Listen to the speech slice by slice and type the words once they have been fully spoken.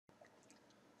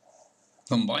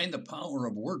Combine the power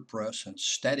of WordPress and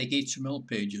static HTML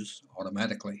pages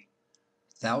automatically.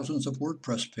 Thousands of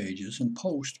WordPress pages and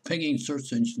posts pinging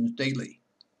search engines daily,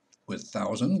 with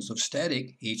thousands of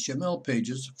static HTML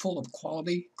pages full of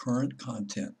quality current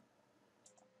content.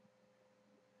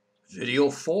 Video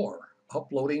 4.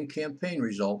 Uploading campaign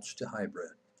results to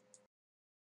Hybrid.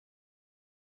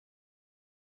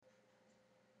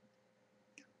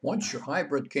 Once your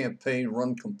Hybrid campaign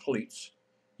run completes,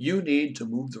 you need to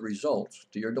move the results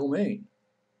to your domain.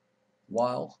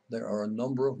 While there are a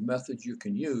number of methods you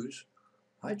can use,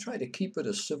 I try to keep it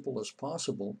as simple as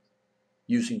possible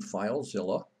using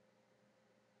FileZilla,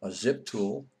 a zip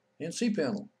tool, and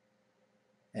cPanel.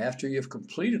 After you've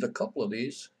completed a couple of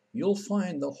these, you'll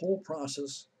find the whole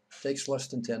process takes less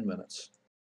than 10 minutes.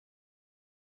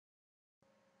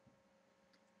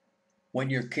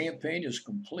 When your campaign is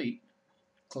complete,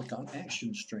 click on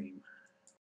Action Stream.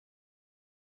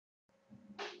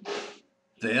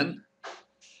 Then,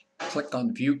 click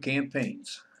on View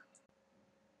Campaigns.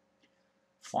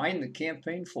 Find the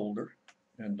campaign folder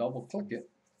and double-click it,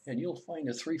 and you'll find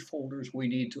the 3 folders we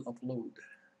need to upload.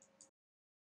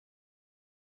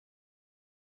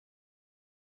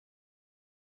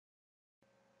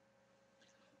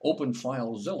 Open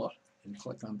FileZilla and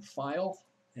click on File,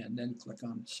 and then click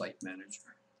on Site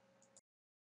Manager.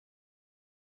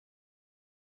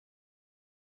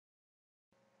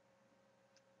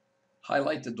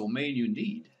 Highlight the domain you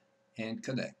need and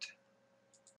connect.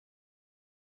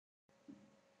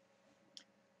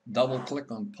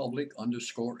 Double-click on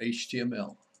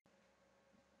public_HTML.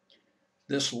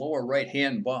 This lower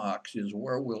right-hand box is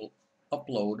where we'll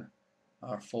upload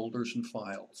our folders and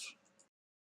files.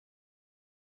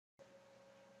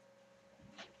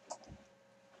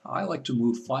 I like to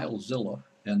move FileZilla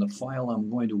and the file I'm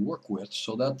going to work with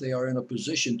so that they are in a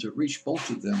position to reach both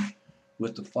of them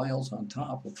with the files on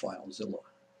top of FileZilla.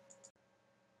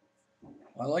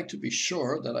 I like to be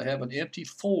sure that I have an empty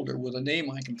folder with a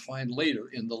name I can find later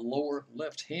in the lower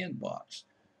left-hand box,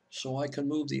 so I can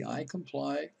move the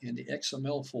iComply and the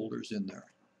XML folders in there.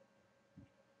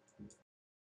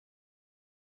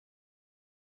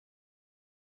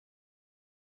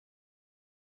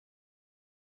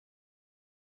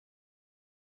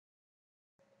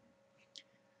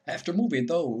 After moving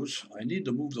those, I need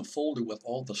to move the folder with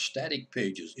all the static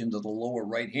pages into the lower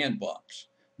right-hand box.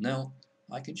 Now,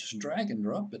 I can just drag and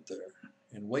drop it there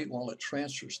and wait while it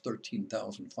transfers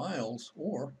 13,000 files,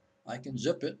 or I can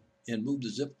zip it and move the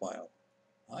zip file.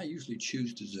 I usually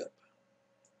choose to zip.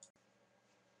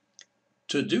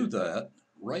 To do that,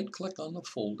 right-click on the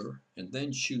folder and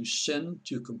then choose Send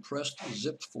to Compressed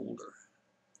Zip Folder.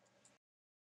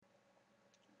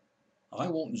 I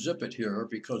won't zip it here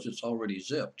because it's already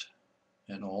zipped,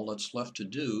 and all that's left to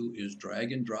do is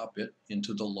drag and drop it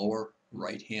into the lower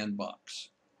right-hand box.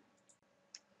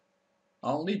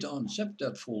 I'll need to unzip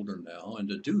that folder now, and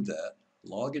to do that,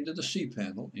 log into the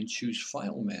cPanel and choose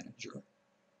File Manager,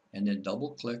 and then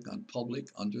double-click on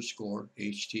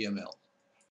public_HTML.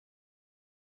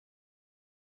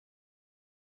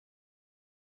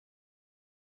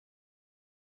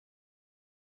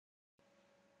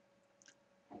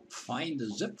 Find the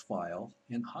zip file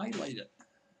and highlight it.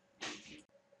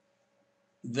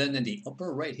 Then in the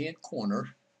upper right-hand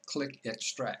corner, click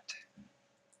Extract.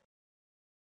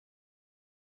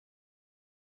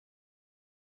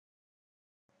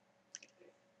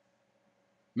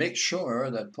 Make sure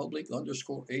that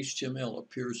public_HTML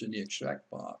appears in the extract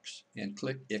box and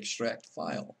click Extract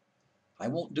File. I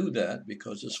won't do that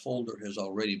because this folder has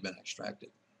already been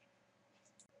extracted.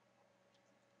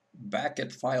 Back at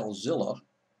FileZilla,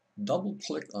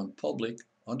 double-click on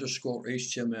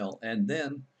public_HTML and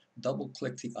then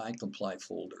double-click the iComply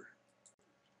folder.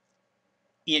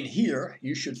 In here,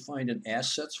 you should find an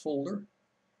Assets folder,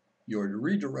 your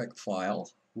redirect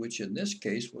file, which in this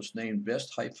case was named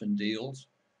Best-Deals,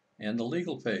 and the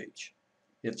legal page.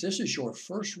 If this is your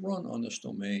first run on this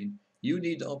domain, you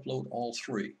need to upload all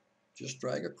 3. Just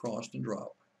drag across and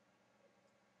drop.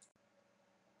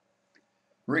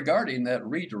 Regarding that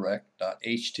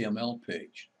redirect.html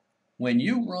page, when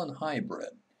you run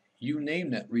Hybrid, you name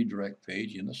that redirect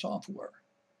page in the software.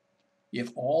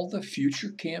 If all the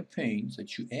future campaigns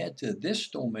that you add to this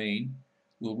domain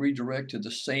will redirect to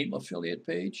the same affiliate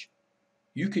page,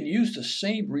 you can use the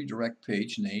same redirect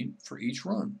page name for each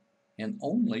run and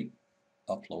only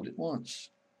upload it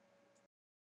once.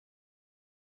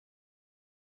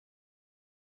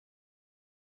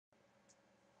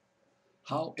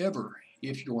 However,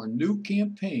 if your new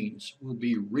campaigns will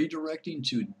be redirecting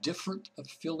to different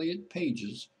affiliate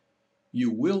pages,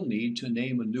 you will need to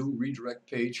name a new redirect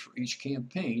page for each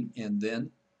campaign and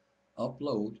then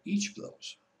upload each of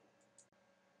those.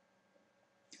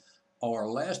 Our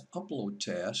last upload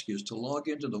task is to log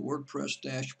into the WordPress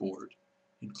dashboard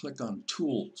and click on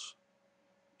Tools,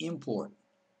 Import,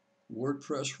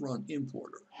 WordPress Run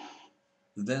Importer.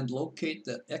 Then locate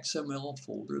that XML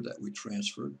folder that we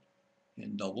transferred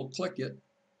and double click it,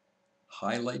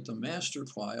 highlight the master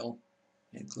file,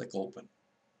 and click Open.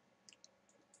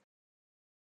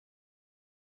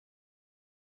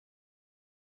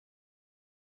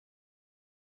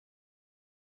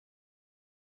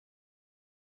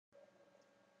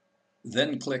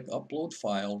 Then click Upload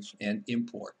Files and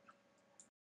Import.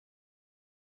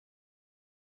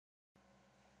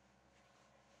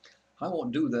 I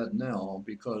won't do that now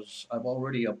because I've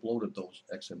already uploaded those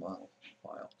XML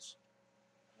files.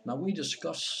 Now we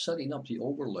discussed setting up the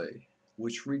overlay,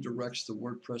 which redirects the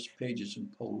WordPress pages in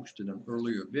post in an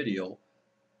earlier video,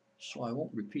 so I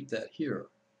won't repeat that here.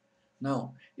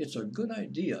 Now, it's a good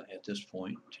idea at this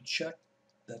point to check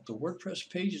that the WordPress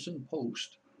pages in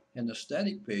post and the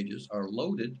static pages are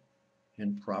loaded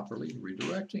and properly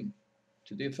redirecting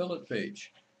to the affiliate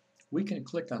page. We can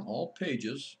click on all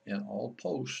pages and all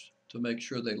posts to make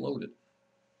sure they loaded.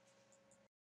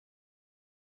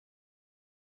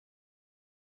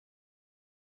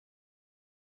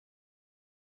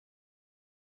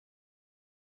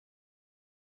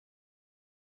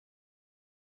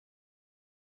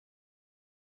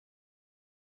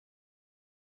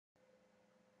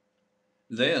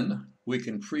 Then we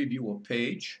can preview a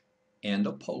page and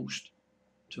a post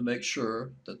to make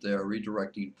sure that they are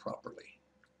redirecting properly.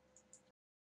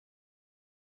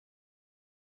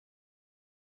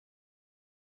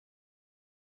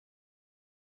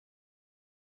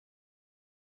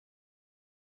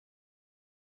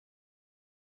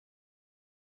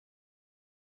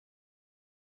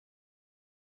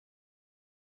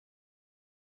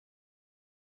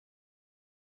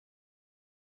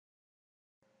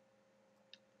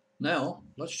 Now,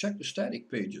 let's check the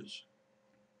static pages.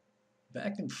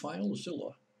 Back in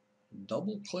FileZilla,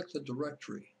 double-click the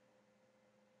directory.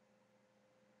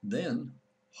 Then,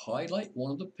 highlight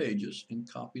one of the pages and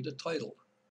copy the title.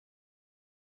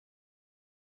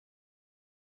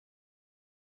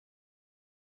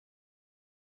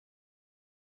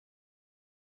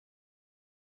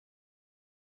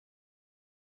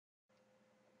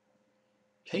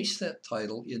 Paste that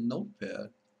title in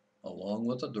Notepad along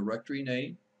with the directory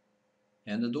name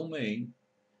and the domain,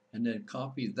 and then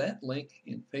copy that link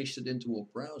and paste it into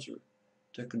a browser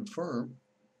to confirm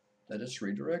that it's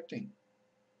redirecting.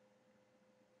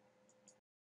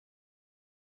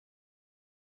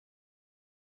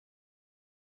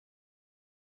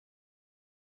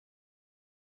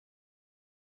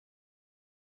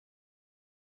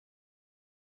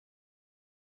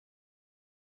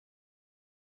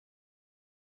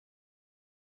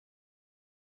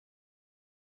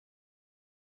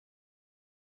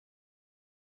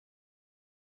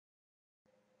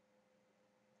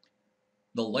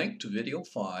 The link to video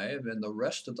 5 and the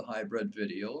rest of the hybrid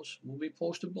videos will be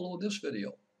posted below this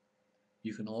video.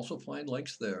 You can also find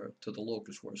links there to the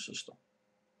Locustware system.